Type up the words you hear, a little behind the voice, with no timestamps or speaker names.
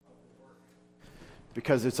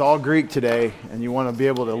because it's all Greek today and you want to be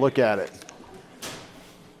able to look at it.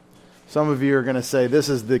 Some of you are going to say this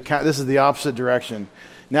is the opposite direction.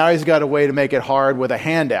 Now he's got a way to make it hard with a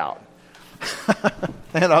handout.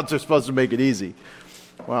 Handouts are supposed to make it easy.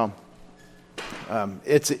 Well, I'm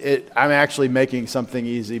actually making something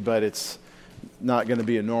easy, but it's not going to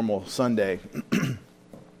be a normal Sunday.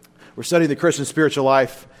 We're studying the Christian spiritual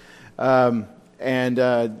life, and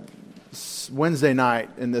Wednesday night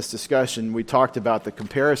in this discussion, we talked about the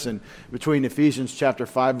comparison between Ephesians chapter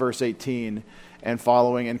 5, verse 18 and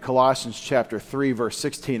following, and Colossians chapter 3, verse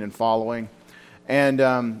 16 and following. And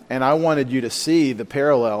I wanted you to see the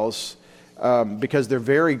parallels because they're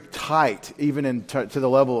very tight, even to the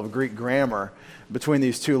level of Greek grammar, between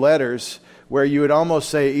these two letters, where you would almost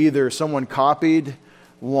say either someone copied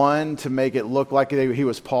one to make it look like he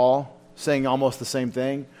was Paul, saying almost the same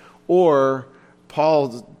thing, or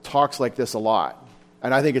Paul talks like this a lot.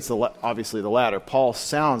 And I think it's obviously the latter. Paul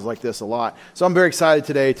sounds like this a lot. So I'm very excited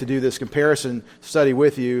today to do this comparison study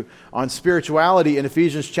with you on spirituality in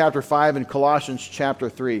Ephesians chapter 5 and Colossians chapter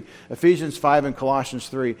 3. Ephesians 5 and Colossians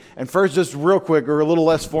 3. And first, just real quick, or a little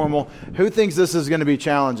less formal, who thinks this is going to be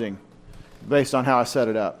challenging based on how I set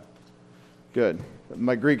it up? Good.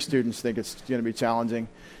 My Greek students think it's going to be challenging.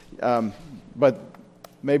 But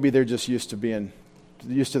maybe they're just used to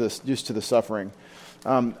the suffering.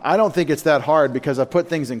 I don't think it's that hard because I put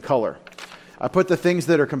things in color. I put the things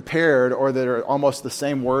that are compared or that are almost the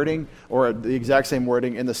same wording or the exact same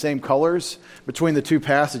wording in the same colors between the two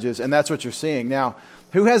passages, and that's what you're seeing. Now,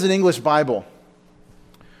 who has an English Bible?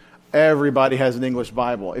 Everybody has an English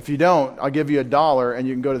Bible. If you don't, I'll give you $1 and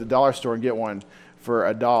you can go to the dollar store and get one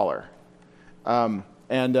for $1.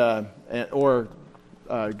 Or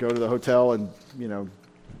go to the hotel and,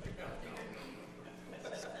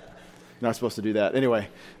 not supposed to do that. Anyway,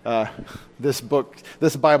 this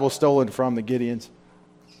Bible is stolen from the Gideons.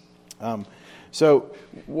 So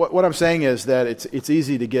what I'm saying is that it's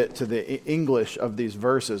easy to get to the English of these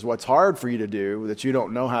verses. What's hard for you to do, that you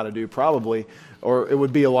don't know how to do probably, or it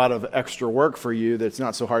would be a lot of extra work for you that's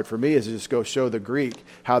not so hard for me, is to just go show the Greek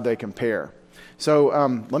how they compare. So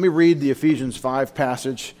let me read the Ephesians 5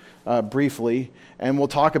 passage briefly, and we'll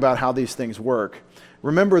talk about how these things work.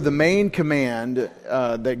 Remember, the main command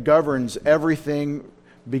that governs everything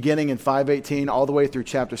beginning in 5:18 all the way through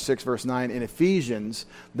chapter 6, verse 9 in Ephesians,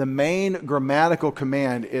 the main grammatical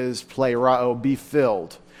command is plerao, be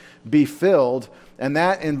filled. Be filled, and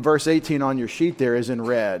that in verse 18 on your sheet there is in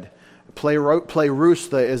red.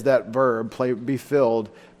 Plerustha is that verb, be filled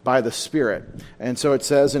by the Spirit. And so it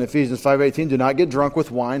says in Ephesians 5:18, do not get drunk with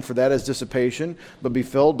wine, for that is dissipation, but be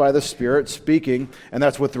filled by the Spirit, speaking, and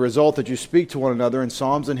that's with the result that you speak to one another in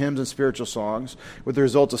psalms and hymns and spiritual songs, with the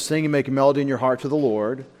result of singing and making melody in your heart to the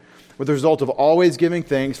Lord, with the result of always giving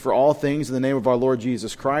thanks for all things in the name of our Lord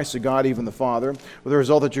Jesus Christ, to God even the Father, with the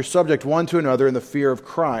result that you're subject one to another in the fear of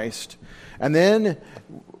Christ. And then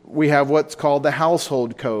we have what's called the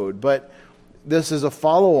household code, but this is a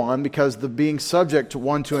follow-on because the being subject to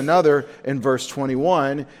one to another in verse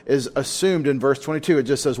 21 is assumed in verse 22. It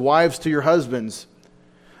just says, wives to your husbands.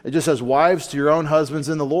 It just says, wives to your own husbands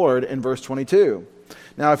in the Lord in verse 22.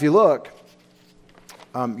 Now, if you look,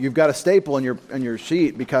 you've got a staple in your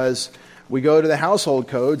sheet because we go to the household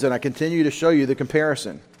codes and I continue to show you the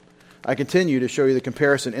comparison. I continue to show you the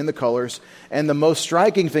comparison in the colors. And the most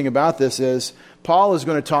striking thing about this is Paul is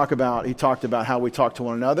going to talked about how we talk to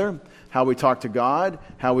one another, how we talk to God,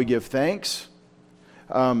 how we give thanks.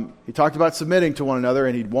 He talked about submitting to one another,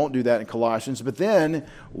 and he won't do that in Colossians. But then,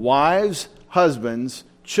 wives, husbands,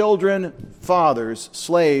 children, fathers,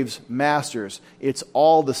 slaves, masters. It's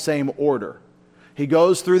all the same order. He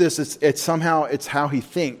goes through this. It's how he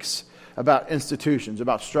thinks about institutions,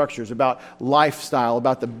 about structures, about lifestyle,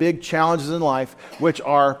 about the big challenges in life, which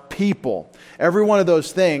are people. Every one of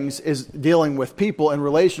those things is dealing with people and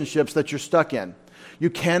relationships that you're stuck in. You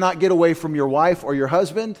cannot get away from your wife or your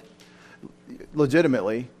husband,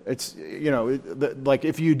 legitimately. It's, like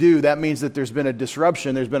if you do, that means that there's been a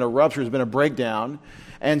disruption, there's been a rupture, there's been a breakdown.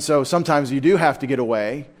 And so sometimes you do have to get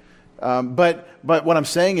away. But what I'm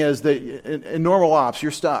saying is that in normal ops,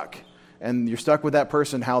 you're stuck. And you're stuck with that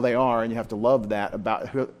person, how they are, and you have to love that about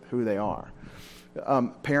who they are.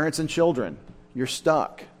 Parents and children, you're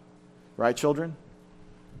stuck. Right, children?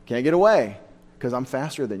 Can't get away because I'm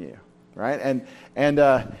faster than you. Right? And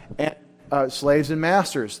slaves and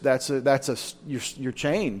masters, you're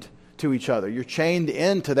chained to each other. You're chained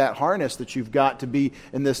into that harness that you've got to be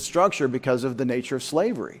in this structure because of the nature of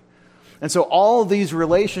slavery. And so all these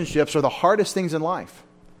relationships are the hardest things in life,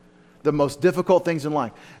 the most difficult things in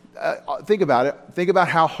life. Think about it. Think about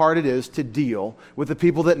how hard it is to deal with the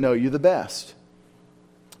people that know you the best.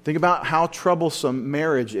 Think about how troublesome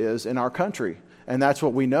marriage is in our country. And that's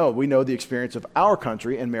what we know. We know the experience of our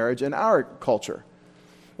country and marriage in our culture.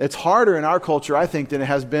 It's harder in our culture, I think, than it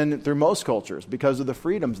has been through most cultures because of the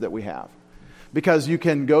freedoms that we have. Because you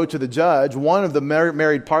can go to the judge, one of the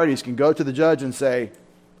married parties can go to the judge and say,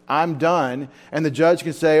 I'm done, and the judge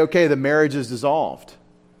can say, okay, the marriage is dissolved.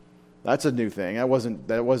 That's a new thing. That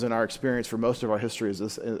wasn't our experience for most of our history as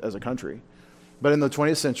a country. But in the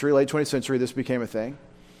 20th century, late 20th century, this became a thing.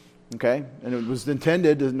 Okay? And it was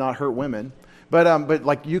intended to not hurt women. But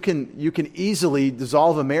like you can easily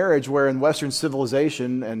dissolve a marriage where in Western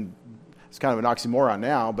civilization, and it's kind of an oxymoron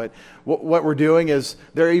now, but what we're doing is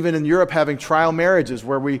they're even in Europe having trial marriages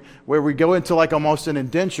where we go into like almost an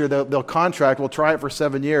indenture. They'll contract, we'll try it for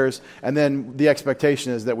 7 years, and then the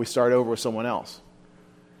expectation is that we start over with someone else.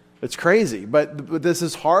 It's crazy, but this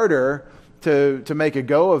is harder to make a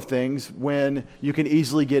go of things when you can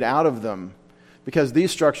easily get out of them, because these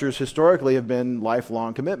structures historically have been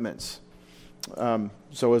lifelong commitments.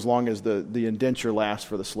 So as long as the indenture lasts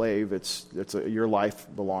for the slave, your life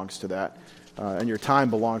belongs to that, and your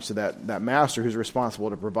time belongs to that master who's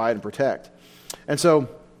responsible to provide and protect. And so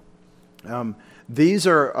these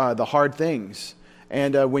are the hard things.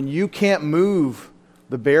 And when you can't move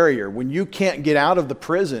the barrier, when you can't get out of the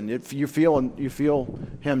prison, you feel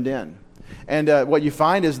hemmed in. And what you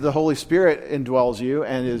find is the Holy Spirit indwells you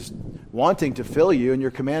and is wanting to fill you, and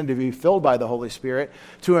you're commanded to be filled by the Holy Spirit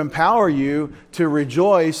to empower you to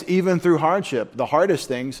rejoice even through hardship, the hardest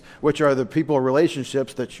things, which are the people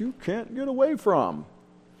relationships that you can't get away from.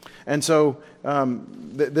 And so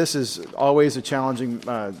this is always a challenging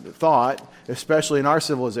thought, especially in our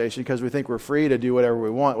civilization, because we think we're free to do whatever we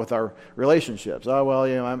want with our relationships. Oh,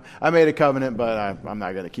 well, I made a covenant, but I'm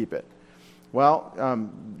not going to keep it.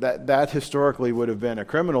 Well, that historically would have been a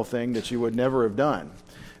criminal thing that you would never have done.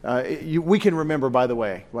 We can remember, by the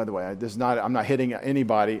way, I'm not hitting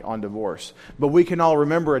anybody on divorce, but we can all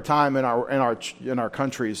remember a time in our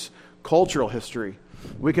country's cultural history.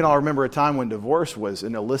 We can all remember a time when divorce was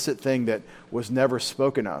an illicit thing that was never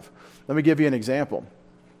spoken of. Let me give you an example.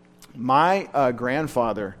 My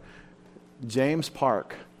grandfather, James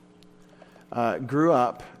Park, grew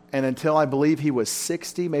up, and until I believe he was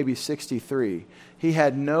 60, maybe 63, he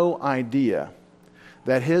had no idea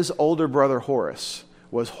that his older brother Horace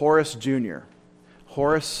was Horace Jr.,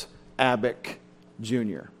 Horace Abick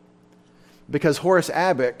Jr., because Horace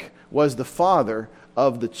Abick was the father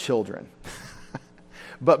of the children.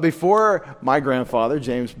 But before my grandfather,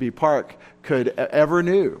 James B. Park, could ever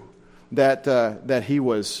knew that he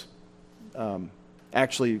was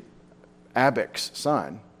actually Abick's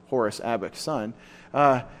son, Horace Abick's son,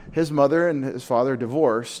 his mother and his father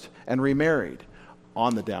divorced and remarried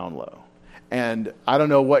on the down low. And I don't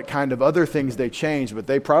know what kind of other things they changed, but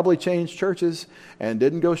they probably changed churches and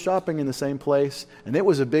didn't go shopping in the same place. And it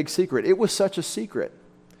was a big secret. It was such a secret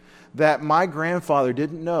that my grandfather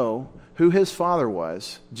didn't know who his father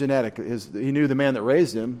was genetically. He knew the man that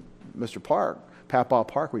raised him, Mr. Park, Papa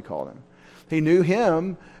Park we called him. He knew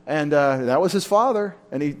him, and that was his father,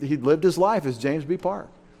 and he lived his life as James B. Park.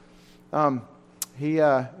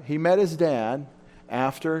 He met his dad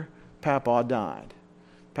after Papa died.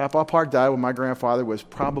 Papa Park died when my grandfather was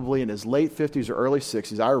probably in his late 50s or early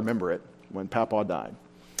 60s. I remember it when Papa died.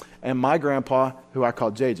 And my grandpa, who I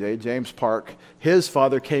called JJ, James Park, his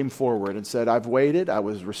father came forward and said, I've waited, I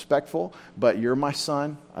was respectful, but you're my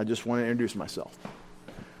son. I just want to introduce myself.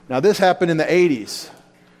 Now, this happened in the 80s.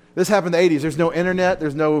 There's no internet,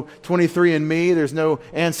 there's no 23andMe, there's no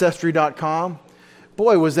Ancestry.com.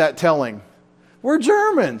 Boy, was that telling. We're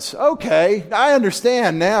Germans. Okay, I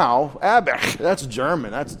understand now. Abick, that's German.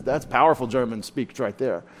 That's powerful German speech right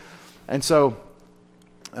there. And so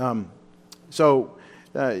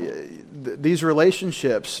these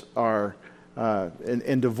relationships are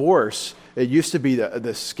in divorce. It used to be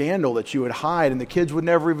the scandal that you would hide, and the kids would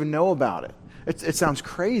never even know about it. It sounds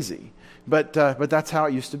crazy. But that's how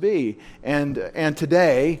it used to be. And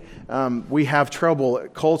today, we have trouble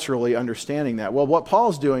culturally understanding that. Well, what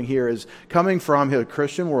Paul's doing here is coming from a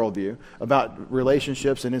Christian worldview about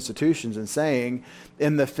relationships and institutions and saying,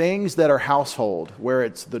 in the things that are household, where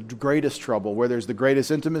it's the greatest trouble, where there's the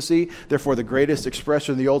greatest intimacy, therefore the greatest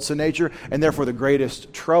expression of the old sin nature, and therefore the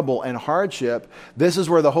greatest trouble and hardship, this is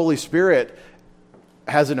where the Holy Spirit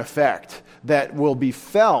has an effect that will be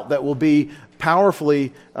felt, that will be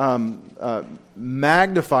powerfully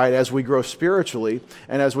magnified as we grow spiritually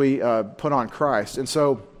and as we put on Christ. And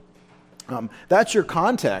so that's your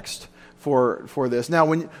context for this. Now,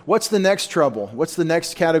 what's the next trouble? What's the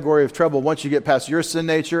next category of trouble once you get past your sin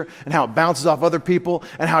nature and how it bounces off other people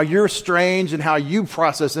and how you're strange and how you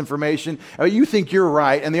process information? You think you're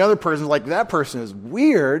right, and the other person's like, that person is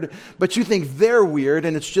weird, but you think they're weird,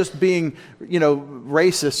 and it's just being,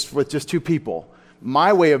 racist with just two people.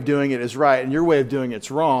 My way of doing it is right, and your way of doing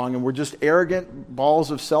it's wrong, and we're just arrogant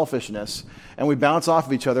balls of selfishness, and we bounce off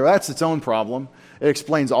of each other. That's its own problem. It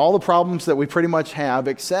explains all the problems that we pretty much have,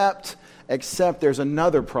 except there's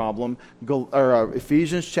another problem.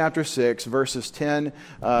 Ephesians chapter 6, verses 10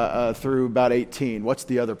 through about 18. What's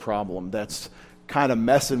the other problem that's kind of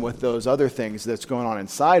messing with those other things that's going on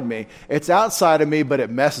inside me? It's outside of me, but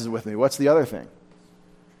it messes with me. What's the other thing?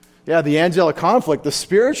 Yeah, the angelic conflict, the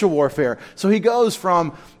spiritual warfare. So he goes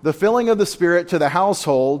from the filling of the Spirit to the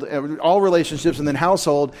household, all relationships, and then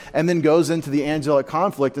household, and then goes into the angelic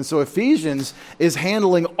conflict. And so Ephesians is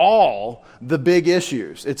handling all the big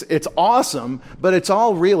issues. It's awesome, but it's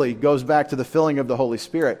all really goes back to the filling of the Holy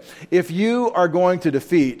Spirit. If you are going to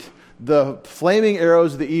defeat the flaming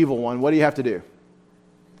arrows of the evil one, what do you have to do?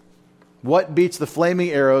 What beats the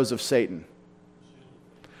flaming arrows of Satan?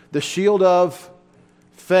 The shield of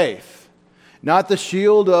faith, not the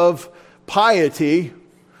shield of piety,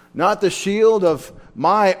 not the shield of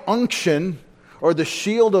my unction or the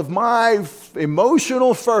shield of my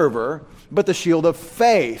emotional fervor, but the shield of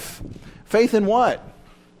faith. Faith in what?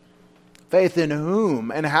 Faith in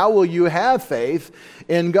whom? And how will you have faith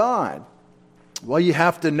in God? Well, you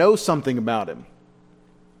have to know something about Him.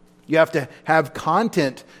 You have to have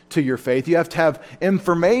content to your faith. You have to have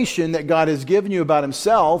information that God has given you about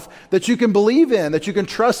Himself that you can believe in, that you can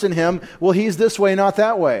trust in Him. Well, He's this way, not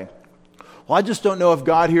that way. Well, I just don't know if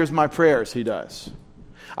God hears my prayers. He does.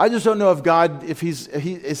 I just don't know if God,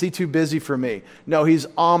 is He too busy for me? No, He's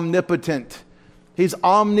omnipotent. He's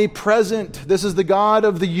omnipresent. This is the God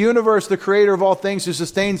of the universe, the creator of all things, who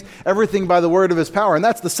sustains everything by the word of His power. And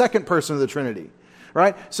that's the second person of the Trinity.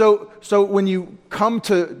 Right? So when you come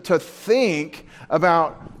to think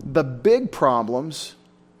about the big problems,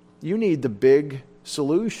 you need the big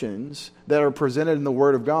solutions that are presented in the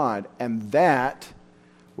Word of God. And that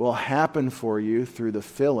will happen for you through the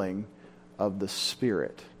filling of the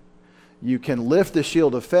Spirit. You can lift the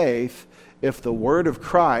shield of faith if the Word of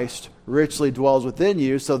Christ richly dwells within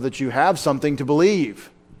you so that you have something to believe.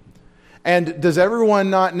 And does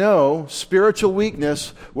everyone not know spiritual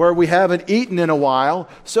weakness where we haven't eaten in a while,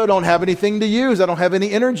 so I don't have anything to use, I don't have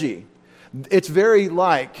any energy? It's very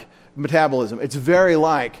like metabolism. It's very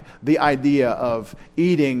like the idea of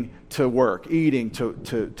eating to work, eating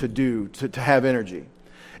to have energy.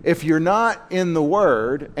 If you're not in the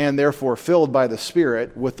Word and therefore filled by the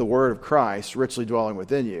Spirit with the Word of Christ richly dwelling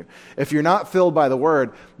within you, if you're not filled by the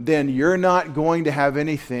Word, then you're not going to have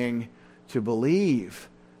anything to believe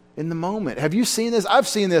in the moment. Have you seen this? I've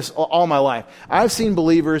seen this all my life. I've seen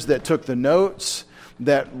believers that took the notes,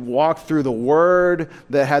 that walked through the Word,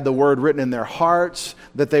 that had the Word written in their hearts,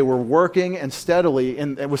 that they were working and steadily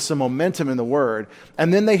and with some momentum in the Word,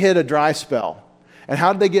 and then they hit a dry spell. And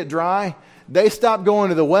how did they get dry? They stopped going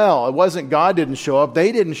to the well. It wasn't God didn't show up.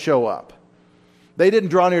 They didn't show up. They didn't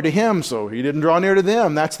draw near to Him, so He didn't draw near to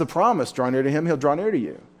them. That's the promise. Draw near to Him, He'll draw near to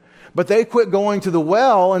you. But they quit going to the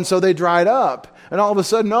well, and so they dried up. And all of a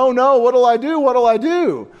sudden, oh no, what'll I do? What'll I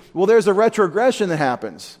do? Well, there's a retrogression that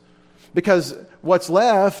happens. Because what's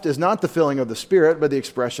left is not the filling of the Spirit, but the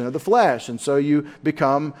expression of the flesh. And so you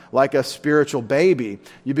become like a spiritual baby.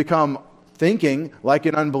 You become thinking like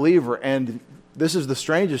an unbeliever. And this is the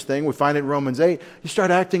strangest thing. We find it in Romans 8. You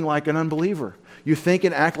start acting like an unbeliever. You think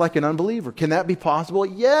and act like an unbeliever. Can that be possible?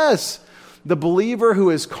 Yes. The believer who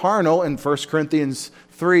is carnal in 1 Corinthians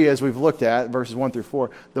 3, as we've looked at, verses 1 through 4,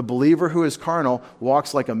 the believer who is carnal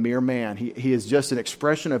walks like a mere man. He is just an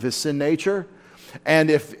expression of his sin nature. And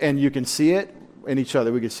you can see it in each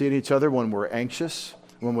other. We can see it in each other when we're anxious,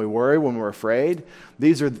 when we worry, when we're afraid.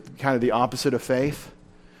 These are kind of the opposite of faith.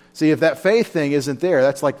 See, if that faith thing isn't there,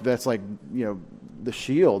 that's like the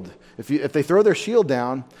shield. If they throw their shield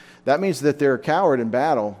down, that means that they're a coward in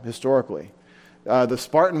battle historically. The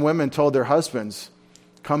Spartan women told their husbands,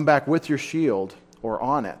 "Come back with your shield or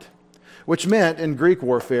on it," which meant in Greek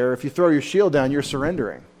warfare, if you throw your shield down, you're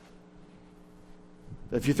surrendering.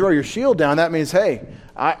 If you throw your shield down, that means, hey,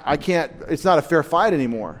 I can't, it's not a fair fight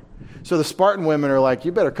anymore. So the Spartan women are like,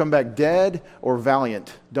 you better come back dead or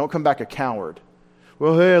valiant. Don't come back a coward.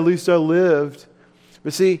 Well, hey, at least I lived.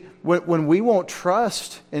 But see, when we won't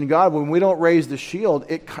trust in God, when we don't raise the shield,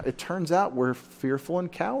 it turns out we're fearful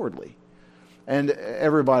and cowardly. And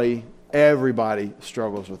everybody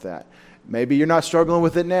struggles with that. Maybe you're not struggling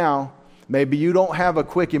with it now. Maybe you don't have a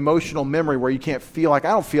quick emotional memory where you can't feel like,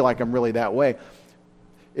 I don't feel like I'm really that way.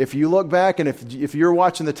 If you look back and if you're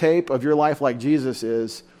watching the tape of your life like Jesus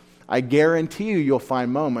is, I guarantee you'll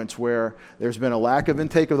find moments where there's been a lack of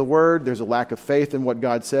intake of the word, there's a lack of faith in what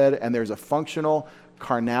God said, and there's a functional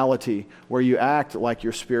carnality where you act like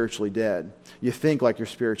you're spiritually dead. You think like you're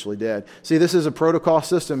spiritually dead. See, this is a protocol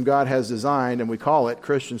system God has designed, and we call it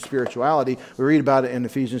Christian spirituality. We read about it in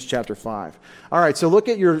Ephesians chapter 5. All right, so look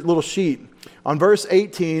at your little sheet. On verse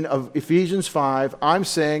 18 of Ephesians 5, I'm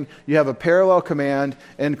saying you have a parallel command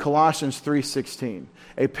in Colossians 3:16.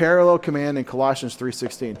 A parallel command in Colossians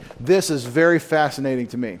 3:16. This is very fascinating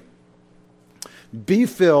to me. Be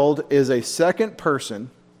filled is a second person,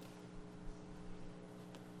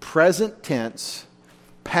 present tense,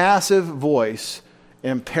 passive voice,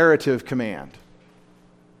 imperative command.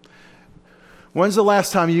 When's the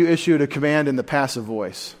last time you issued a command in the passive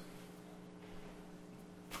voice?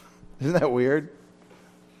 Isn't that weird?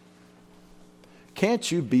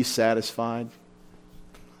 Can't you be satisfied?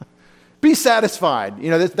 Be satisfied. You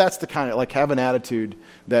know, that's the kind of, like, have an attitude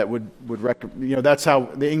that would that's how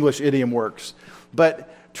the English idiom works.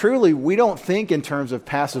 But truly, we don't think in terms of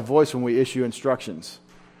passive voice when we issue instructions.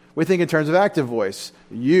 We think in terms of active voice.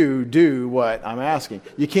 You do what I'm asking.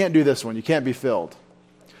 You can't do this one. You can't be filled.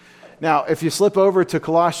 Now, if you slip over to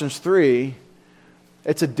Colossians 3,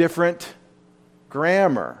 it's a different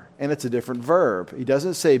grammar and it's a different verb. He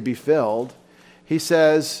doesn't say be filled. He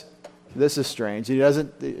says, this is strange.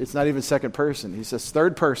 It's not even second person. He says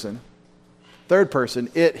third person,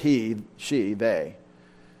 it, he, she, they,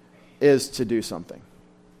 is to do something.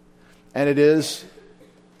 And it is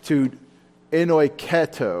to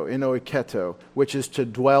enoiketo, which is to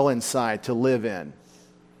dwell inside, to live in.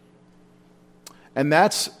 And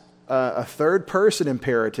that's a third person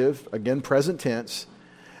imperative, again, present tense,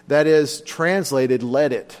 that is translated,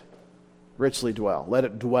 let it richly dwell. Let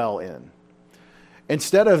it dwell in.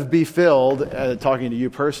 Instead of be filled, talking to you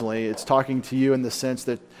personally, it's talking to you in the sense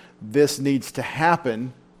that this needs to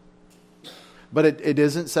happen, but it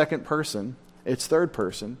isn't second person. It's third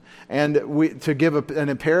person. And to give an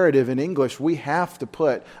imperative in English, we have to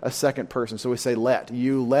put a second person. So we say, let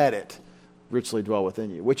it richly dwell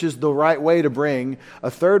within you, which is the right way to bring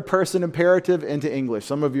a third person imperative into English.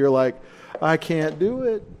 Some of you are like, I can't do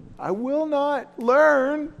it. I will not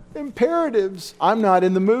learn imperatives. I'm not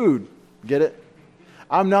in the mood. Get it?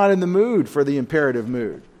 I'm not in the mood for the imperative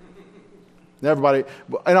mood. Everybody,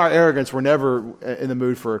 in our arrogance, we're never in the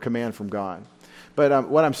mood for a command from God. But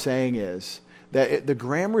what I'm saying is that the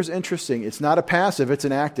grammar is interesting. It's not a passive, it's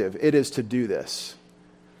an active. It is to do this.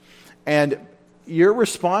 And you're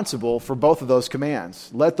responsible for both of those commands.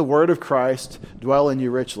 Let the word of Christ dwell in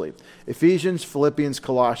you richly. Ephesians, Philippians,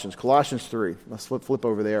 Colossians. Colossians 3. Let's flip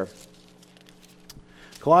over there.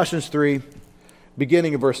 Colossians 3,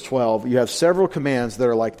 beginning of verse 12. You have several commands that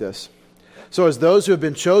are like this. So as those who have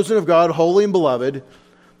been chosen of God, holy and beloved,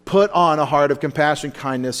 put on a heart of compassion,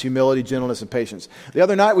 kindness, humility, gentleness, and patience. The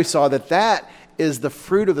other night we saw that is the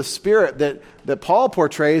fruit of the Spirit that Paul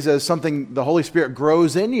portrays as something the Holy Spirit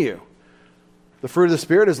grows in you. The fruit of the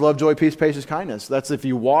Spirit is love, joy, peace, patience, kindness. That's if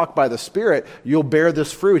you walk by the Spirit, you'll bear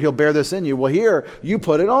this fruit. He'll bear this in you. Well, here, you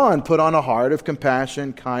put it on. Put on a heart of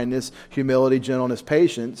compassion, kindness, humility, gentleness,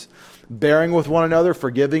 patience, bearing with one another,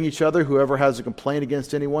 forgiving each other, whoever has a complaint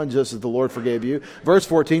against anyone, just as the Lord forgave you. Verse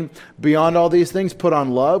 14, beyond all these things, put on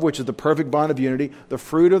love, which is the perfect bond of unity. The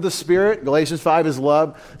fruit of the Spirit, Galatians 5 is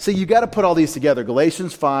love. See, you got to put all these together.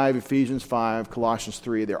 Galatians 5, Ephesians 5, Colossians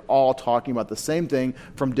 3, they're all talking about the same thing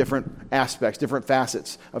from different aspects, different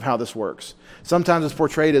facets of how this works. Sometimes it's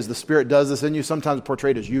portrayed as the Spirit does this in you. Sometimes it's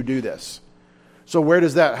portrayed as you do this. So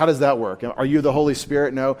how does that work? Are you the Holy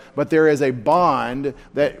Spirit? No. But there is a bond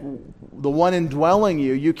that the one indwelling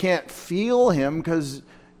you, you can't feel him because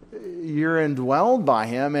you're indwelled by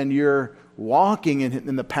him and you're walking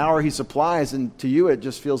in the power he supplies, and to you it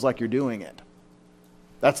just feels like you're doing it.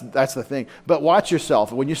 That's the thing. But watch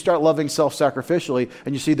yourself. When you start loving self-sacrificially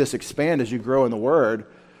and you see this expand as you grow in the Word,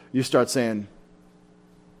 you start saying,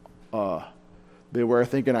 beware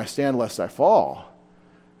thinking I stand lest I fall.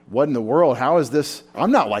 What in the world? How is this?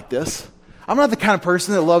 I'm not like this. I'm not the kind of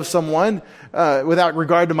person that loves someone without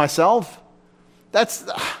regard to myself.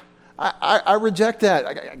 I reject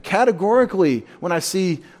that categorically when I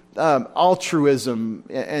see altruism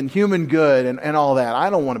and human good and all that. I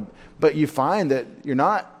don't want to. But you find that you're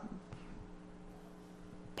not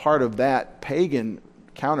part of that pagan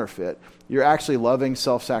counterfeit. You're actually loving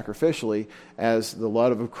self-sacrificially as the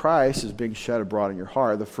love of Christ is being shed abroad in your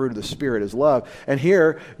heart. The fruit of the Spirit is love. And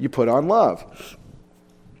here you put on love.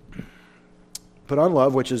 Put on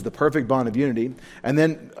love, which is the perfect bond of unity. And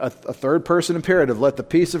then a third person imperative, let the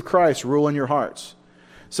peace of Christ rule in your hearts.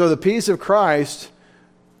 So the peace of Christ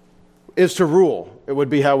is to rule. It would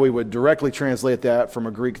be how we would directly translate that from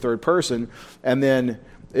a Greek third person. And then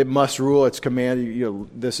it must rule, it's command,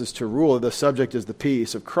 this is to rule. The subject is the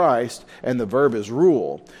peace of Christ, and the verb is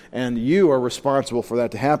rule. And you are responsible for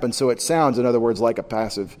that to happen. So it sounds, in other words, like a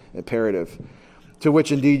passive imperative. To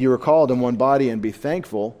which indeed you are called in one body, and be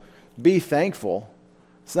thankful. Be thankful.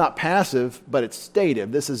 It's not passive, but it's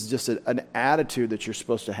stative. This is just an attitude that you're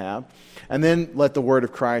supposed to have. And then let the word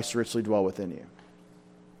of Christ richly dwell within you.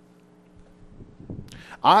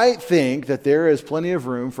 I think that there is plenty of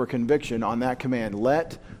room for conviction on that command.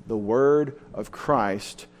 Let the word of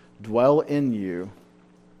Christ dwell in you.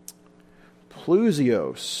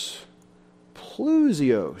 Plusios.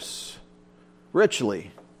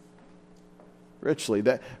 Richly.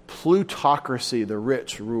 That plutocracy, the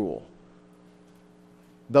rich rule.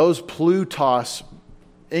 Those plutos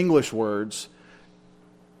English words,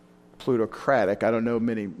 plutocratic, I don't know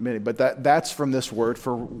many, but that's from this word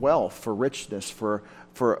for wealth, for richness, for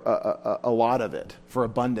a lot of it, for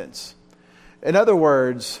abundance. In other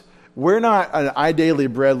words, we're not an I daily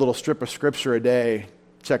bread little strip of scripture a day,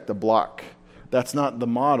 check the block. That's not the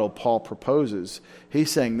model Paul proposes. He's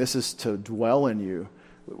saying this is to dwell in you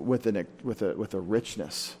with a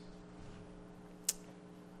richness.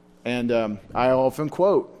 And I often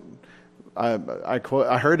quote,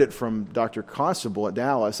 I heard it from Dr. Constable at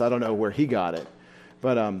Dallas. I don't know where he got it,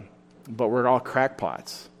 but we're all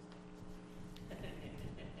crackpots.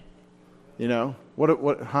 What?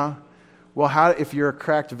 Well, how if you're a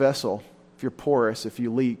cracked vessel, if you're porous, if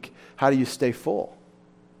you leak, how do you stay full?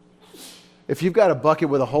 If you've got a bucket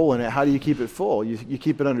with a hole in it, how do you keep it full? You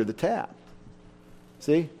keep it under the tap.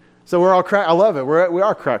 See? So we're all I love it. We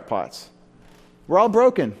are crackpots. We're all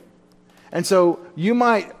broken. And so you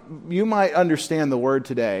might understand the word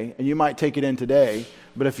today, and you might take it in today,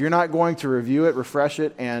 but if you're not going to review it, refresh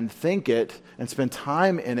it, and think it, and spend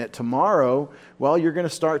time in it tomorrow, well, you're going to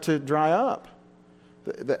start to dry up.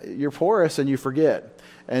 You're porous and you forget.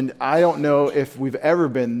 And I don't know if we've ever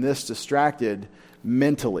been this distracted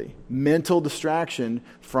mentally. Mental distraction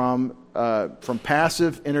from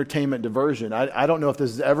passive entertainment diversion. I don't know if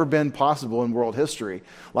this has ever been possible in world history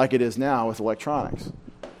like it is now with electronics.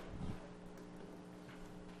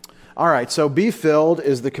 All right, so be filled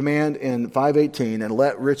is the command in 5:18, and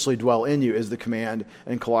let richly dwell in you is the command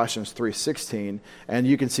in Colossians 3:16, and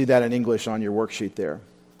you can see that in English on your worksheet there.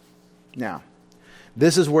 Now,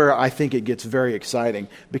 this is where I think it gets very exciting,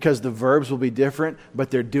 because the verbs will be different, but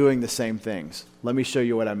they're doing the same things. Let me show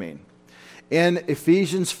you what I mean. In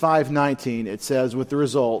Ephesians 5:19, it says, with the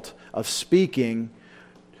result of speaking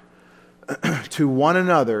to one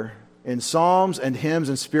another in psalms and hymns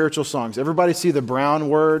and spiritual songs. Everybody see the brown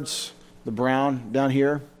words, the brown down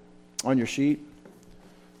here on your sheet?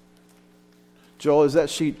 Joel, is that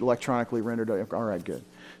sheet electronically rendered? All right, good.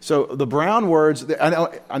 So the brown words,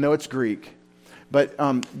 I know it's Greek, but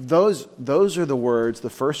those are the words. The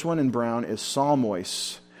first one in brown is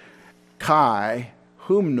psalmois, kai,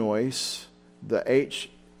 humnois, the H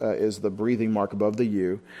is the breathing mark above the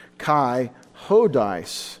U, kai,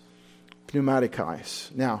 hodais,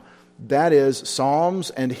 pneumatikais. Now, that is psalms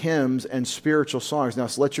and hymns and spiritual songs. Now,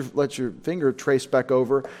 so let your finger trace back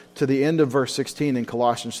over to the end of verse 16 in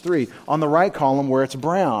Colossians 3, on the right column where it's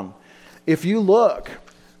brown. If you look,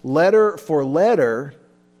 letter for letter,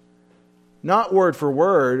 not word for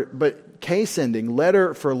word, but case ending,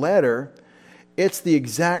 letter for letter, it's the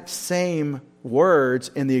exact same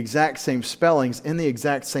words in the exact same spellings in the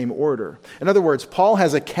exact same order. In other words, Paul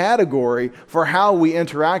has a category for how we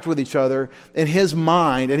interact with each other in his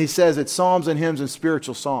mind, and he says it's psalms and hymns and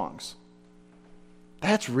spiritual songs.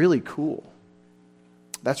 That's really cool.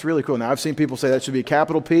 That's really cool. Now, I've seen people say that should be a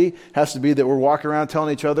capital P. It has to be that we're walking around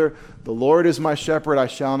telling each other, the Lord is my shepherd, I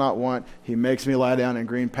shall not want. He makes me lie down in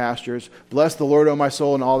green pastures. Bless the Lord, O my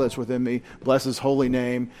soul, and all that's within me. Bless his holy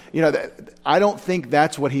name. I don't think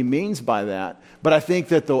that's what he means by that. But I think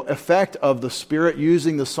that the effect of the Spirit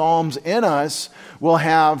using the Psalms in us will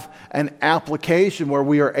have an application where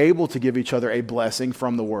we are able to give each other a blessing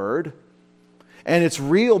from the Word. And it's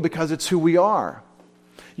real because it's who we are.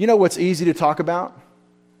 You know what's easy to talk about?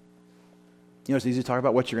 It's easy to talk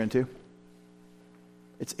about what you're into.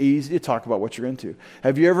 It's easy to talk about what you're into.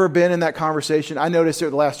 Have you ever been in that conversation? I noticed it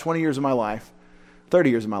the last 20 years of my life,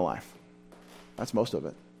 30 years of my life. That's most of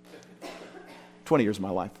it. 20 years of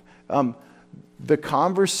my life. The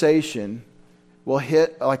conversation will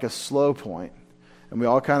hit like a slow point, and we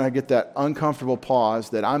all kind of get that uncomfortable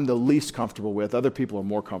pause that I'm the least comfortable with. Other people are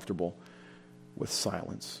more comfortable with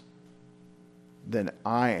silence. than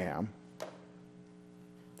I am.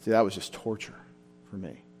 See, that was just torture for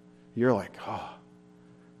me. You're like, oh,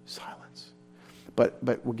 silence. But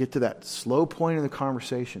we'll get to that slow point in the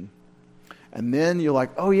conversation. And then you're like,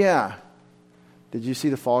 oh yeah, did you see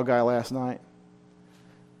the Fall Guy last night?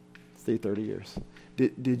 Stay 30 years.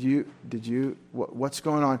 Did you, what's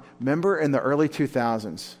going on? Remember in the early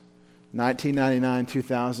 2000s, 1999,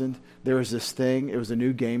 2000, there was this thing, it was a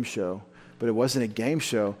new game show, but it wasn't a game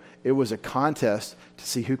show, it was a contest to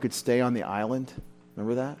see who could stay on the island.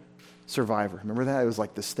 Remember that? Survivor. Remember that? It was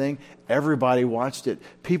like this thing. Everybody watched it.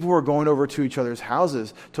 People were going over to each other's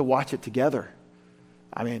houses to watch it together.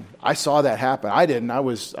 I mean, I saw that happen. I didn't.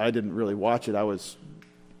 I didn't really watch it. I was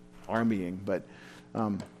armying, but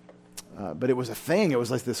it was a thing. It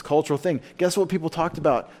was like this cultural thing. Guess what people talked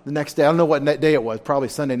about the next day? I don't know what day it was. Probably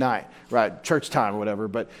Sunday night, right? Church time or whatever.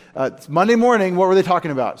 But Monday morning, what were they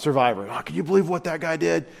talking about? Survivor. Oh, can you believe what that guy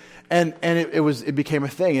did? And it became a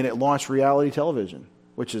thing, and it launched reality television,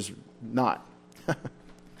 which is not.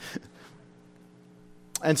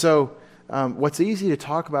 And so what's easy to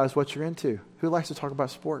talk about is what you're into. Who likes to talk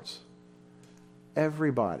about sports?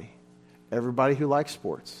 Everybody. Everybody who likes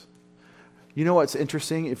sports. You know what's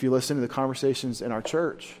interesting? If you listen to the conversations in our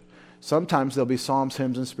church, sometimes there'll be psalms,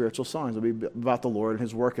 hymns, and spiritual songs. It'll be about the Lord and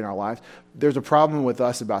His work in our lives. There's a problem with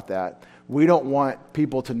us about that. We don't want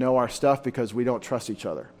people to know our stuff because we don't trust each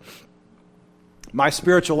other. My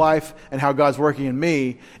spiritual life and how God's working in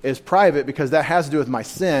me is private because that has to do with my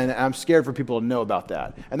sin, and I'm scared for people to know about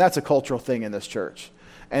that. And that's a cultural thing in this church.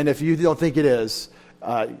 And if you don't think it is,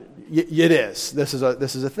 it is. This is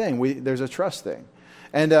a thing. There's a trust thing.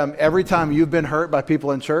 And every time you've been hurt by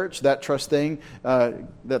people in church, that trust thing,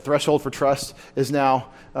 that threshold for trust is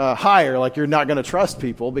now higher. Like you're not going to trust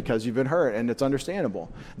people because you've been hurt, and it's understandable.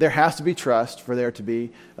 There has to be trust for there to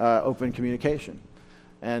be open communication.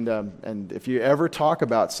 And if you ever talk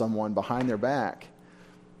about someone behind their back,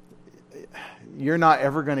 you're not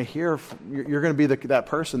ever going to hear. You're going to be that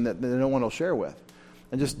person that no one will share with,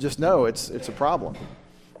 and just know it's a problem.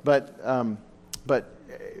 But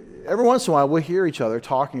every once in a while, we'll hear each other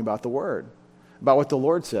talking about the Word, about what the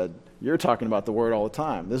Lord said. You're talking about the Word all the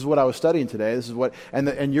time. This is what I was studying today. This is what,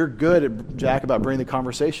 and you're good, Jack, about bringing the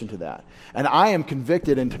conversation to that. And I am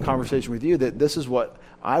convicted into conversation with you that this is what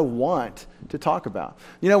I want to talk about.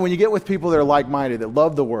 You know, when you get with people that are like-minded, that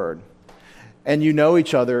love the Word, and you know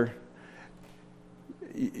each other,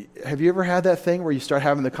 have you ever had that thing where you start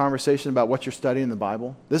having the conversation about what you're studying in the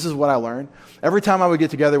Bible? This is what I learned. Every time I would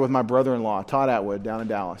get together with my brother-in-law, Todd Atwood, down in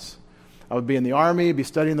Dallas, I would be in the Army, be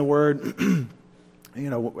studying the Word,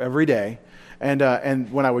 every day.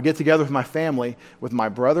 And when I would get together with my family, with my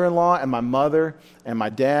brother-in-law and my mother and my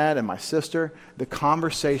dad and my sister, the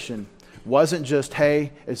conversation wasn't just,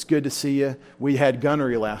 hey, it's good to see you. We had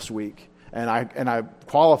gunnery last week, and I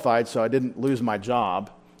qualified, so I didn't lose my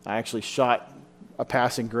job. I actually shot a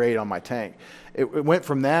passing grade on my tank. It went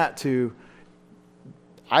from that to,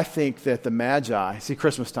 I think that the Magi, see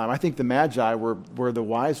Christmas time, I think the Magi were the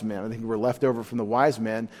wise men. I think we're left over from the wise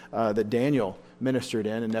men that Daniel ministered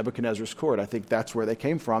in Nebuchadnezzar's court. I think that's where they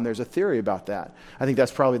came from. There's a theory about that. I think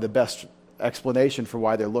that's probably the best explanation for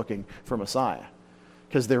why they're looking for Messiah,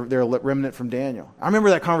 because they're a remnant from Daniel. I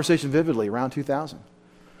remember that conversation vividly around 2000.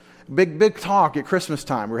 Big talk at Christmas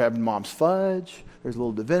time. We're having mom's fudge. There's a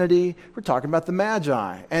little divinity. We're talking about the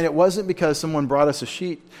Magi. And it wasn't because someone brought us a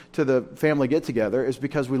sheet to the family get-together. It's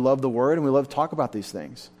because we love the Word and we love to talk about these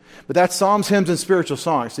things. But that's psalms, hymns, and spiritual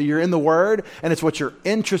songs. So you're in the Word, and it's what you're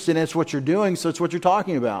interested in. It's what you're doing, so it's what you're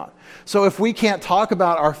talking about. So if we can't talk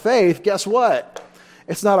about our faith, guess what?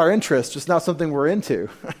 It's not our interest. It's not something we're into.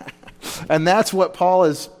 And that's what Paul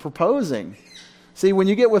is proposing. See, when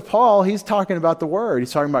you get with Paul, he's talking about the Word.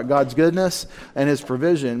 He's talking about God's goodness and His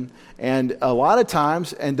provision. And a lot of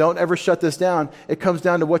times, and don't ever shut this down, it comes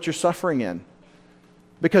down to what you're suffering in.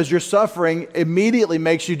 Because your suffering immediately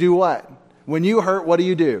makes you do what? When you hurt, what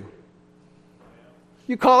do?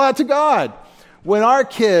 You call out to God. When our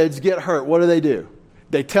kids get hurt, what do?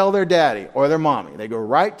 They tell their daddy or their mommy. They go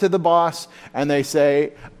right to the boss and they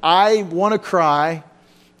say, I want to cry.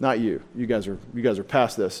 Not you. You guys are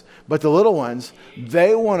past this. But the little ones,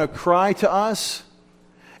 they want to cry to us,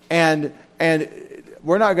 and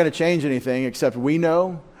we're not going to change anything except we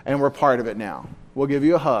know, and we're part of it now. We'll give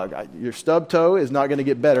you a hug. Your stub toe is not going to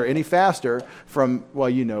get better any faster from,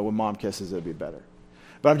 when mom kisses, it'll be better.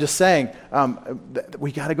 But I'm just saying,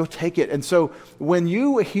 we got to go take it. And so when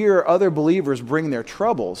you hear other believers bring their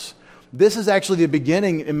troubles, This is actually the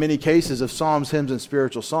beginning, in many cases, of psalms, hymns, and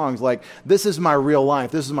spiritual songs. Like, this is my real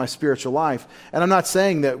life. This is my spiritual life. And I'm not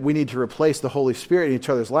saying that we need to replace the Holy Spirit in each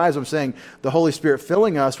other's lives. I'm saying the Holy Spirit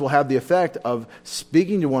filling us will have the effect of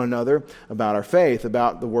speaking to one another about our faith,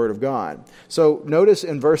 about the Word of God. So notice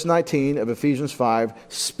in verse 19 of Ephesians 5,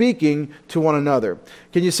 speaking to one another.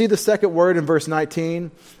 Can you see the second word in verse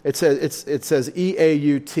 19? It says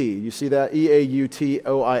E-A-U-T. You see that?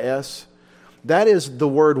 E-A-U-T-O-I-S. That is the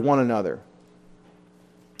word one another,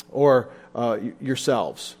 or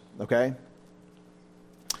yourselves, okay?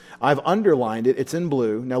 I've underlined it. It's in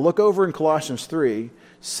blue. Now look over in Colossians 3,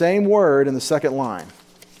 same word in the second line.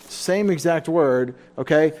 Same exact word,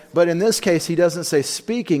 okay? But in this case, he doesn't say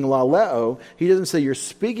speaking, laleo. He doesn't say you're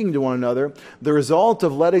speaking to one another. The result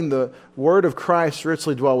of letting the word of Christ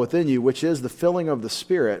richly dwell within you, which is the filling of the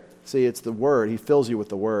Spirit. See, it's the word. He fills you with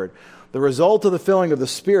the word. The result of the filling of the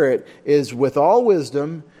Spirit is with all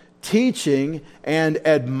wisdom, teaching and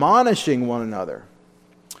admonishing one another.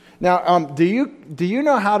 Now, do you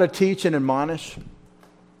know how to teach and admonish?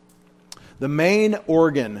 The main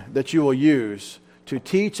organ that you will use to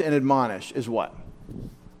teach and admonish is what?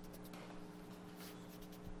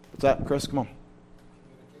 What's that, Chris? Come on.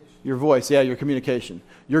 Your voice, your communication.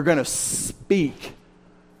 You're going to speak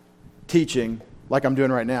teaching like I'm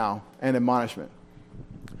doing right now and admonishment.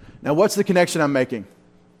 Now, what's the connection I'm making?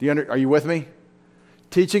 Are you with me?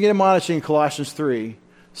 Teaching and admonishing in Colossians 3,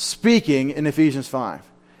 speaking in Ephesians 5.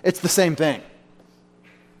 It's the same thing.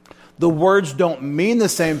 The words don't mean the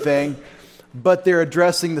same thing, but they're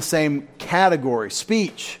addressing the same category,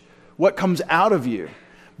 speech, what comes out of you.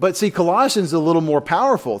 But see, Colossians is a little more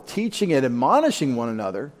powerful, teaching and admonishing one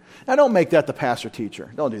another. Now, don't make that the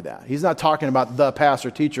pastor-teacher. Don't do that. He's not talking about the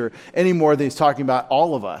pastor-teacher any more than he's talking about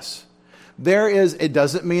all of us. It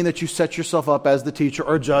doesn't mean that you set yourself up as the teacher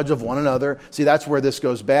or judge of one another. See, that's where this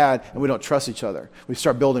goes bad, and we don't trust each other. We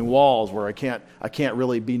start building walls where I can't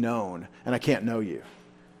really be known, and I can't know you.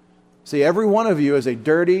 See, every one of you is a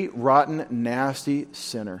dirty, rotten, nasty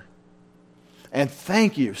sinner. And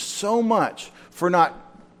thank you so much for not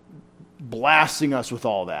blasting us with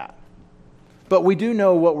all that. But we do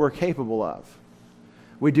know what we're capable of.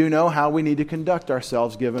 We do know how we need to conduct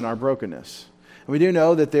ourselves given our brokenness. We do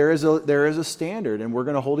know that there is a standard, and we're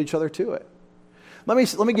going to hold each other to it. Let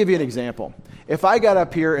me give you an example. If I got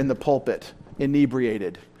up here in the pulpit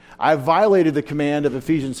inebriated, I violated the command of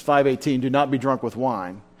Ephesians 5:18, do not be drunk with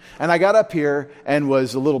wine. And I got up here and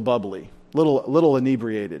was a little bubbly, little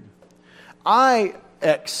inebriated. I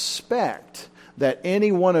expect that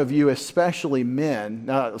any one of you, especially men,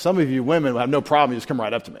 now some of you women have no problem, you just come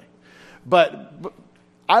right up to me. But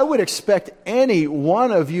I would expect any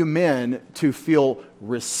one of you men to feel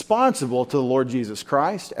responsible to the Lord Jesus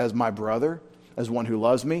Christ as my brother, as one who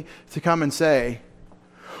loves me, to come and say,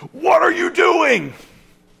 "What are you doing?"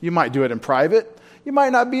 You might do it in private. You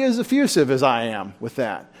might not be as effusive as I am with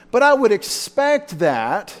that. But I would expect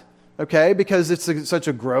that, okay, because it's such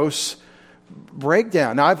a gross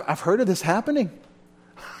breakdown. Now, I've heard of this happening.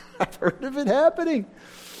 I've heard of it happening.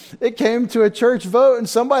 It came to a church vote and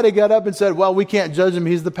somebody got up and said, well, we can't judge him,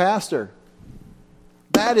 he's the pastor.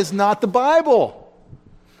 That is not the Bible.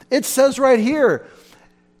 It says right here,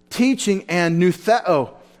 teaching and noutheo.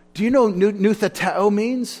 Do you know what noutheo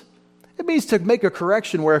means? It means to make a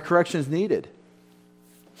correction where a correction is needed.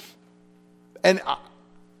 And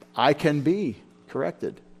I can be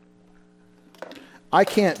corrected. I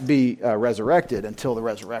can't be resurrected until the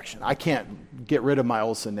resurrection. I can't get rid of my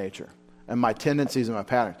old sin nature and my tendencies and my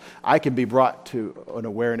patterns. I can be brought to an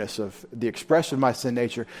awareness of the expression of my sin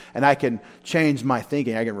nature, and I can change my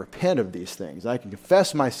thinking. I can repent of these things. I can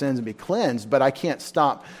confess my sins and be cleansed, but I can't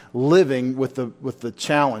stop living with the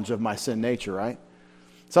challenge of my sin nature, right?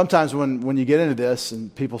 Sometimes when you get into this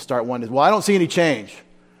and people start wondering, well, I don't see any change.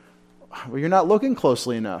 Well, you're not looking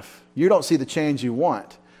closely enough. You don't see the change you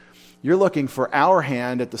want. You're looking for hour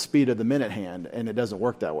hand at the speed of the minute hand, and it doesn't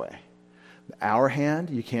work that way. The hour hand,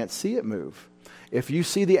 you can't see it move. If you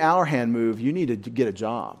see the hour hand move, you need to get a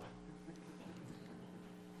job.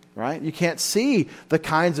 Right? You can't see the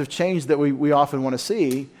kinds of change that we often want to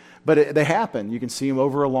see, but they happen. You can see them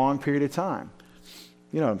over a long period of time.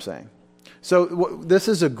 You know what I'm saying? So this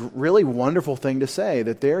is a really wonderful thing to say,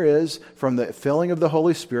 that there is, from the filling of the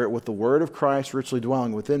Holy Spirit with the word of Christ richly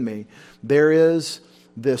dwelling within me, there is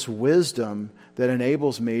this wisdom that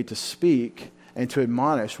enables me to speak and to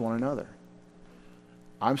admonish one another.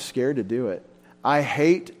 I'm scared to do it. I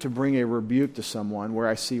hate to bring a rebuke to someone where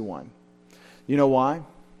I see one. You know why?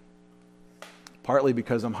 Partly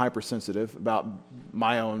because I'm hypersensitive about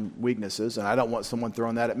my own weaknesses, and I don't want someone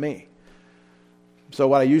throwing that at me. So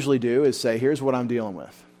what I usually do is say, here's what I'm dealing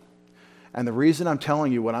with. And the reason I'm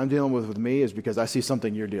telling you what I'm dealing with me is because I see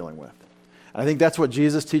something you're dealing with. And I think that's what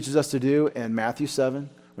Jesus teaches us to do in Matthew 7,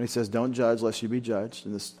 when he says, don't judge lest you be judged.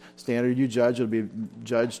 And the standard you judge will be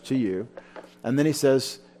judged to you. And then he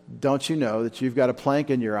says, don't you know that you've got a plank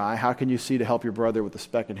in your eye? How can you see to help your brother with a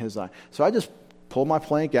speck in his eye? So I just pull my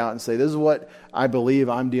plank out and say, this is what I believe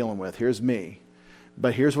I'm dealing with. Here's me.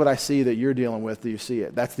 But here's what I see that you're dealing with. Do you see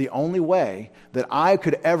it? That's the only way that I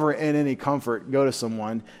could ever, in any comfort, go to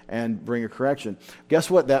someone and bring a correction. Guess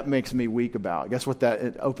what that makes me weak about? Guess what that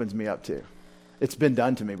it opens me up to? It's been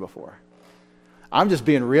done to me before. I'm just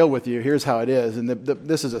being real with you. Here's how it is. And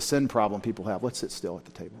this is a sin problem people have. Let's sit still at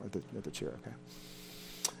the table, at the chair, okay?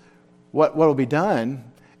 What will be done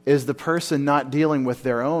is the person not dealing with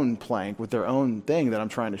their own plank, with their own thing that I'm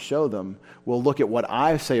trying to show them, will look at what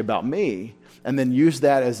I say about me and then use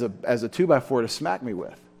that as a 2x4 to smack me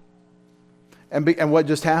with. And what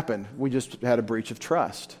just happened? We just had a breach of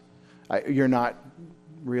trust. You're not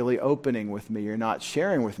really opening with me. You're not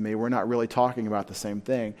sharing with me. We're not really talking about the same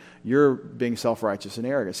thing. You're being self-righteous and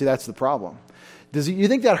arrogant. See, that's the problem. You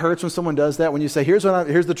think that hurts when someone does that? When you say, here's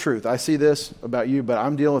the truth. I see this about you, but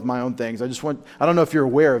I'm dealing with my own things. I don't know if you're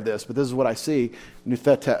aware of this, but this is what I see.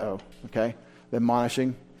 Nutheteo, okay?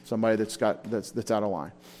 Admonishing somebody that's out of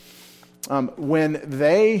line. When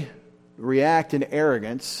they react in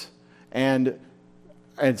arrogance and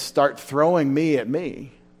start throwing me at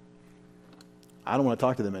me, I don't want to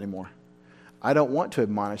talk to them anymore. I don't want to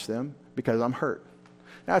admonish them because I'm hurt.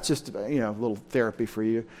 That's just a little therapy for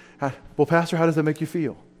you. Well, Pastor, how does that make you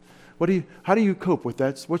feel? How do you cope with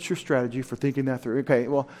that? What's your strategy for thinking that through? Okay,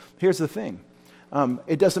 well, here's the thing.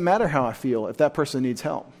 It doesn't matter how I feel if that person needs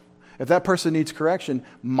help. If that person needs correction,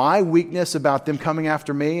 my weakness about them coming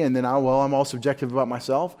after me and then I'm all subjective about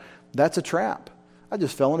myself, that's a trap. I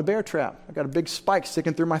just fell in a bear trap. I got a big spike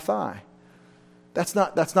sticking through my thigh. That's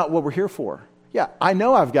not what we're here for. Yeah, I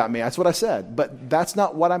know I've got me. That's what I said. But that's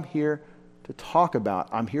not what I'm here to talk about.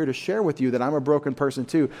 I'm here to share with you that I'm a broken person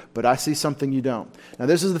too, but I see something you don't. Now,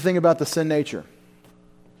 this is the thing about the sin nature.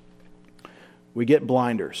 We get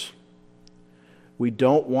blinders. We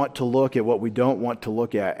don't want to look at what we don't want to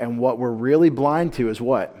look at. And what we're really blind to is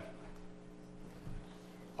what?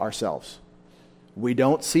 Ourselves. We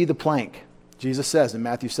don't see the plank. Jesus says in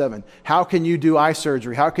Matthew 7, how can you do eye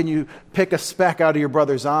surgery? How can you pick a speck out of your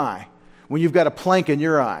brother's eye when you've got a plank in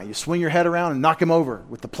your eye? You swing your head around and knock him over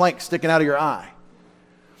with the plank sticking out of your eye.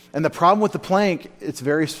 And the problem with the plank, it's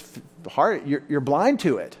very hard. You're blind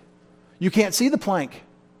to it. You can't see the plank.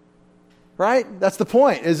 Right? That's the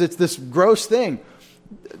point, is it's this gross thing.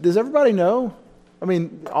 Does everybody know? I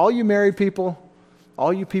mean, all you married people,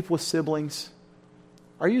 all you people with siblings,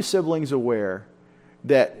 are you siblings aware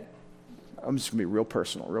that, I'm just going to be real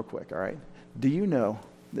personal, real quick, all right? Do you know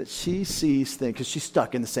that she sees things, because she's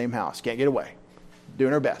stuck in the same house, can't get away,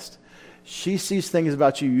 doing her best. She sees things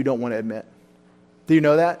about you don't want to admit. Do you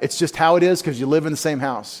know that? It's just how it is because you live in the same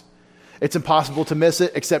house. It's impossible to miss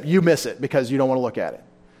it, except you miss it because you don't want to look at it.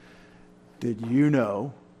 Did you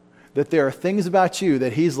know that there are things about you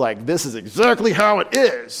that he's like, this is exactly how it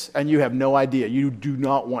is, and you have no idea. You do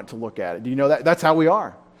not want to look at it. Do you know that? That's how we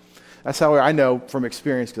are. That's how I know from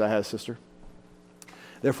experience, because I had a sister.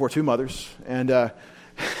 Therefore, 2 mothers. And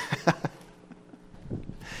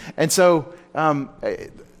and so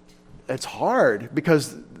it's hard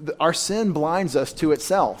because our sin blinds us to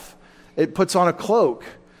itself. It puts on a cloak.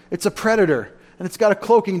 It's a predator, and it's got a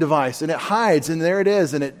cloaking device, and it hides, and there it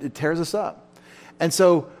is, and it tears us up. And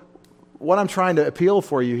so what I'm trying to appeal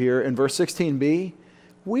for you here in verse 16b,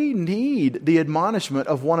 we need the admonishment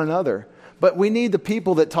of one another, but we need the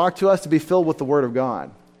people that talk to us to be filled with the Word of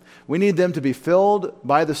God. We need them to be filled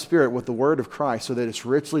by the Spirit with the Word of Christ so that it's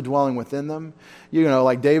richly dwelling within them.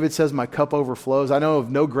 Like David says, my cup overflows. I know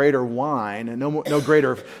of no greater wine and no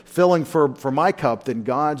greater filling for my cup than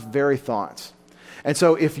God's very thoughts. And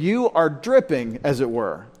so if you are dripping, as it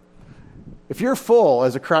were, if you're full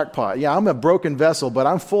as a crackpot, I'm a broken vessel, but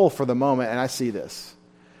I'm full for the moment and I see this.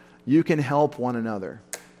 You can help one another.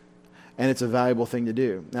 And it's a valuable thing to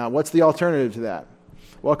do. Now, what's the alternative to that?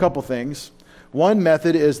 Well, a couple things. One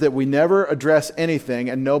method is that we never address anything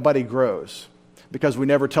and nobody grows because we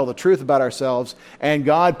never tell the truth about ourselves, and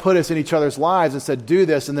God put us in each other's lives and said, do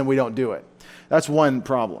this, and then we don't do it. That's one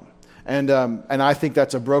problem. And I think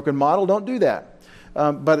that's a broken model. Don't do that.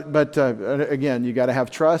 But again, you got to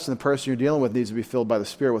have trust, and the person you're dealing with needs to be filled by the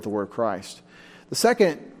Spirit with the Word of Christ. The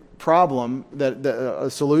second problem, a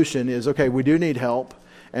solution is, okay, we do need help,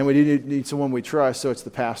 and we do need someone we trust, so it's the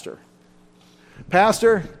pastor.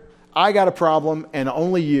 Pastor, I got a problem, and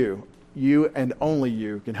only you. you and only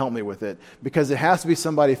you can help me with it, because it has to be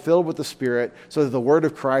somebody filled with the Spirit so that the word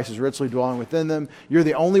of Christ is richly dwelling within them. You're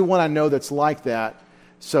the only one I know that's like that,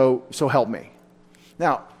 so help me.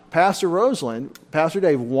 Now, Pastor Rosalind, Pastor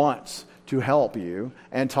Dave wants to help you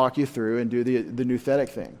and talk you through and do the nouthetic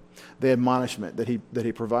thing, the admonishment that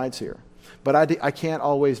he provides here. But I can't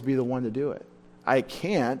always be the one to do it. I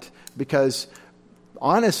can't, because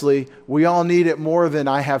honestly, we all need it more than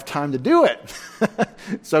I have time to do it.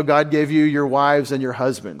 So God gave you your wives and your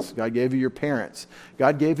husbands. God gave you your parents.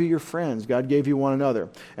 God gave you your friends. God gave you one another.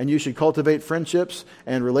 And you should cultivate friendships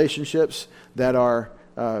and relationships that are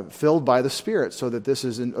filled by the Spirit, so that this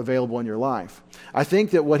is available in your life. I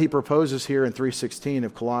think that what he proposes here in 3:16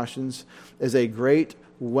 of Colossians is a great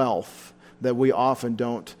wealth that we often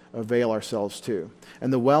don't avail ourselves to.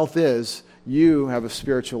 And the wealth is, you have a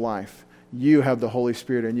spiritual life. You have the Holy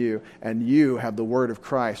Spirit in you, and you have the Word of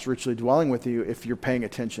Christ richly dwelling with you if you're paying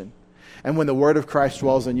attention. And when the Word of Christ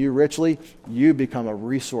dwells in you richly, you become a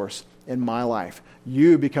resource in my life.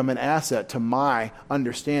 You become an asset to my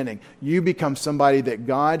understanding. You become somebody that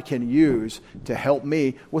God can use to help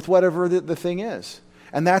me with whatever the thing is.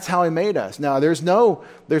 And that's how he made us. Now, there's no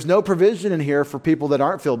provision in here for people that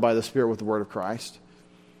aren't filled by the Spirit with the Word of Christ.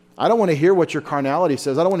 I don't want to hear what your carnality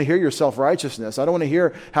says. I don't want to hear your self-righteousness. I don't want to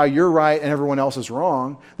hear how you're right and everyone else is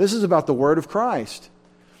wrong. This is about the Word of Christ.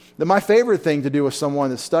 My favorite thing to do with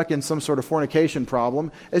someone that's stuck in some sort of fornication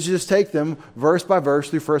problem is to just take them verse by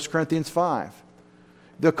verse through 1 Corinthians 5.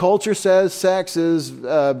 The culture says sex is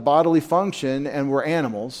bodily function and we're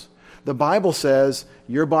animals. The Bible says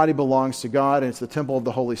your body belongs to God and it's the temple of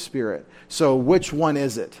the Holy Spirit. So which one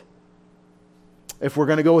is it? If we're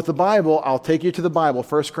going to go with the Bible, I'll take you to the Bible.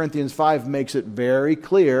 1 Corinthians 5 makes it very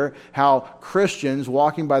clear how Christians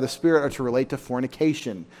walking by the Spirit are to relate to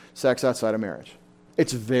fornication, sex outside of marriage.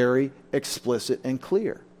 It's very explicit and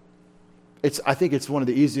clear. I think it's one of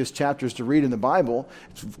the easiest chapters to read in the Bible.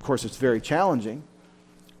 Of course, it's very challenging.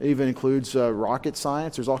 It even includes rocket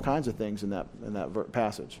science. There's all kinds of things in that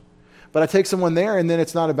passage. But I take someone there, and then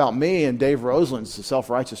it's not about me and Dave Roseland's a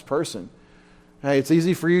self-righteous person. Hey, it's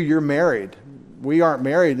easy for you. You're married. We aren't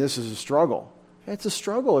married. This is a struggle. It's a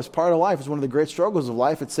struggle. It's part of life. It's one of the great struggles of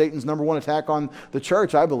life. It's Satan's number one attack on the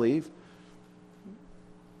church, I believe.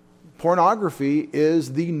 Pornography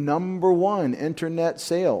is the number one internet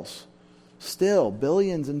sales. Still,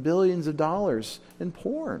 billions and billions of dollars in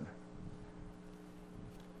porn.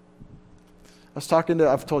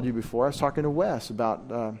 I've told you before, I was talking to Wes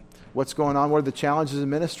about what's going on, what are the challenges in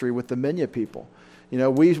ministry with the Minya people. You know,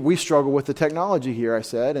 we struggle with the technology here, I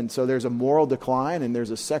said, and so there's a moral decline and there's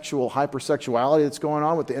a sexual hypersexuality that's going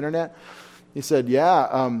on with the internet. He said,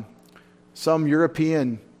 some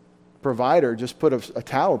European provider just put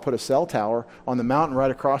a cell tower on the mountain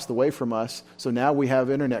right across the way from us, so now we have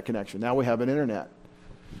internet connection. Now we have an internet.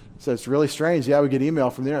 So it's really strange. Yeah, we get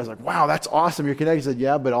email from the internet. I was like, wow, that's awesome. You're connected. He said,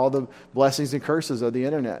 yeah, but all the blessings and curses of the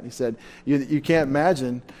internet. He said, you can't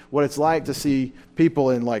imagine what it's like to see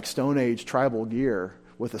people in like Stone Age tribal gear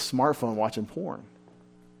with a smartphone watching porn.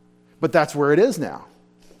 But that's where it is now.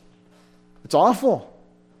 It's awful.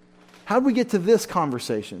 How did we get to this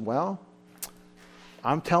conversation? Well,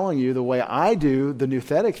 I'm telling you, the way I do the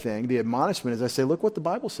nouthetic thing, the admonishment, is I say, look what the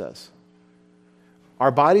Bible says. Our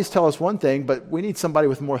bodies tell us one thing, but we need somebody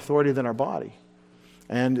with more authority than our body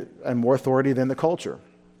and more authority than the culture.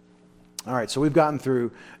 All right, so we've gotten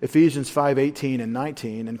through Ephesians 5:18 and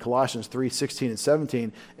 19 and Colossians 3:16 and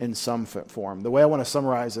 17 in some form. The way I want to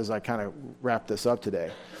summarize as I kind of wrap this up today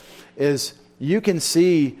is you can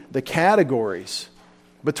see the categories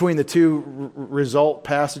between the two result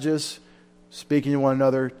passages, speaking to one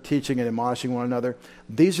another, teaching and admonishing one another.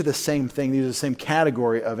 These are the same thing. These are the same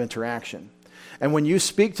category of interaction. And when you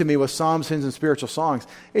speak to me with psalms, hymns, and spiritual songs,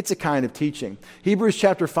 it's a kind of teaching. Hebrews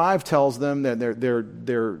chapter 5 tells them that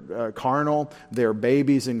they're carnal, they're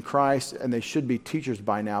babies in Christ, and they should be teachers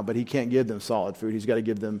by now, but he can't give them solid food. He's got to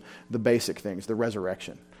give them the basic things, the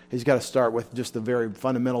resurrection. He's got to start with just the very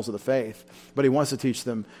fundamentals of the faith. But he wants to teach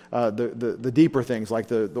them the deeper things, like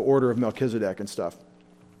the order of Melchizedek and stuff.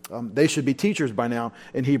 They should be teachers by now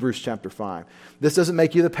in Hebrews chapter 5. This doesn't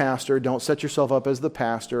make you the pastor. Don't set yourself up as the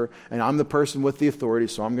pastor. And I'm the person with the authority,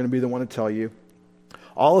 so I'm going to be the one to tell you.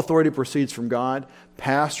 All authority proceeds from God.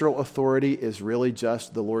 Pastoral authority is really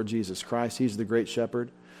just the Lord Jesus Christ. He's the great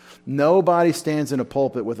shepherd. Nobody stands in a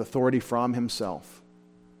pulpit with authority from himself.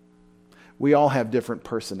 We all have different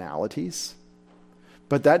personalities.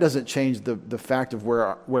 But that doesn't change the fact of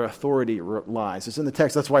where authority lies. It's in the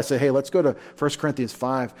text. That's why I say, hey, let's go to 1 Corinthians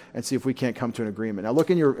 5 and see if we can't come to an agreement. Now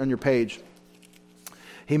look on your page.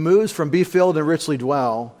 He moves from be filled and richly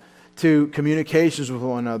dwell to communications with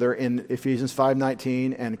one another in Ephesians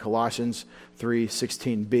 5:19 and Colossians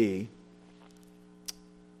 3:16b.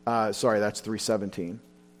 Sorry, that's 3:17.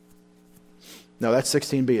 No, that's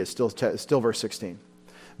 16b. It's still verse 16.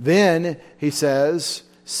 Then he says,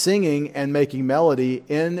 singing and making melody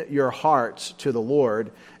in your hearts to the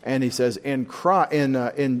Lord. And he says, in gratitude,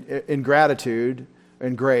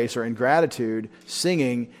 in grace, or in gratitude,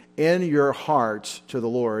 singing in your hearts to the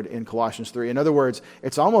Lord in Colossians 3. In other words,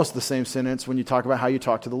 it's almost the same sentence when you talk about how you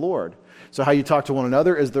talk to the Lord. So how you talk to one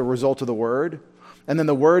another is the result of the Word. And then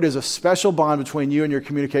the Word is a special bond between you and your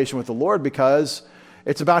communication with the Lord because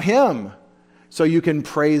it's about Him. So you can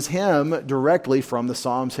praise Him directly from the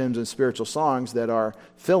psalms, hymns, and spiritual songs that are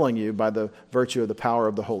filling you by the virtue of the power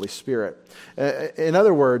of the Holy Spirit. In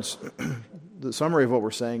other words, the summary of what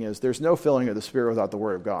we're saying is there's no filling of the Spirit without the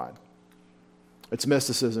Word of God. It's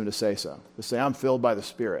mysticism to say so. To say, I'm filled by the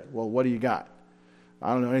Spirit. Well, what do you got?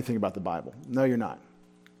 I don't know anything about the Bible. No, you're not.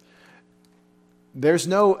 There's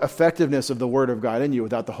no effectiveness of the Word of God in you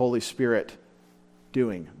without the Holy Spirit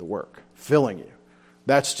doing the work, filling you.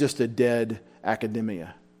 That's just a dead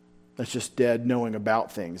academia. That's just dead knowing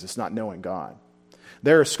about things. It's not knowing God.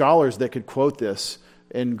 There are scholars that could quote this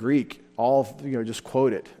in Greek, just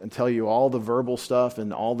quote it and tell you all the verbal stuff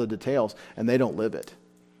and all the details, and they don't live it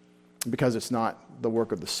because it's not the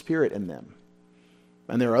work of the Spirit in them.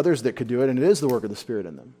 And there are others that could do it, and it is the work of the Spirit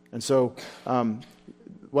in them. And so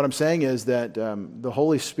what I'm saying is that the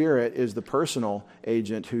Holy Spirit is the personal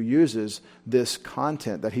agent who uses this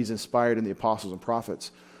content that He's inspired in the apostles and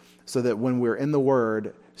prophets so that when we're in the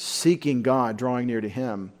Word, seeking God, drawing near to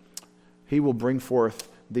Him, He will bring forth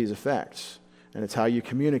these effects. And it's how you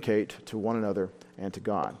communicate to one another and to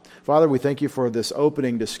God. Father, we thank You for this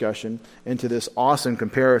opening discussion into this awesome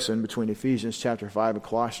comparison between Ephesians chapter 5 and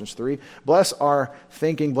Colossians 3. Bless our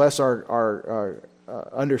thinking, bless our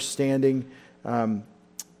understanding.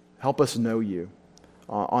 Help us know You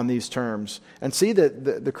on these terms and see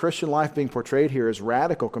that the Christian life being portrayed here is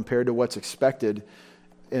radical compared to what's expected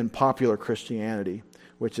in popular Christianity,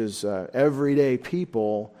 which is everyday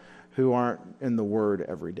people who aren't in the Word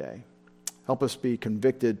every day. Help us be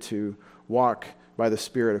convicted to walk by the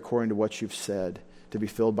Spirit according to what You've said, to be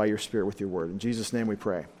filled by Your Spirit with Your Word. In Jesus' name we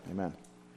pray. Amen.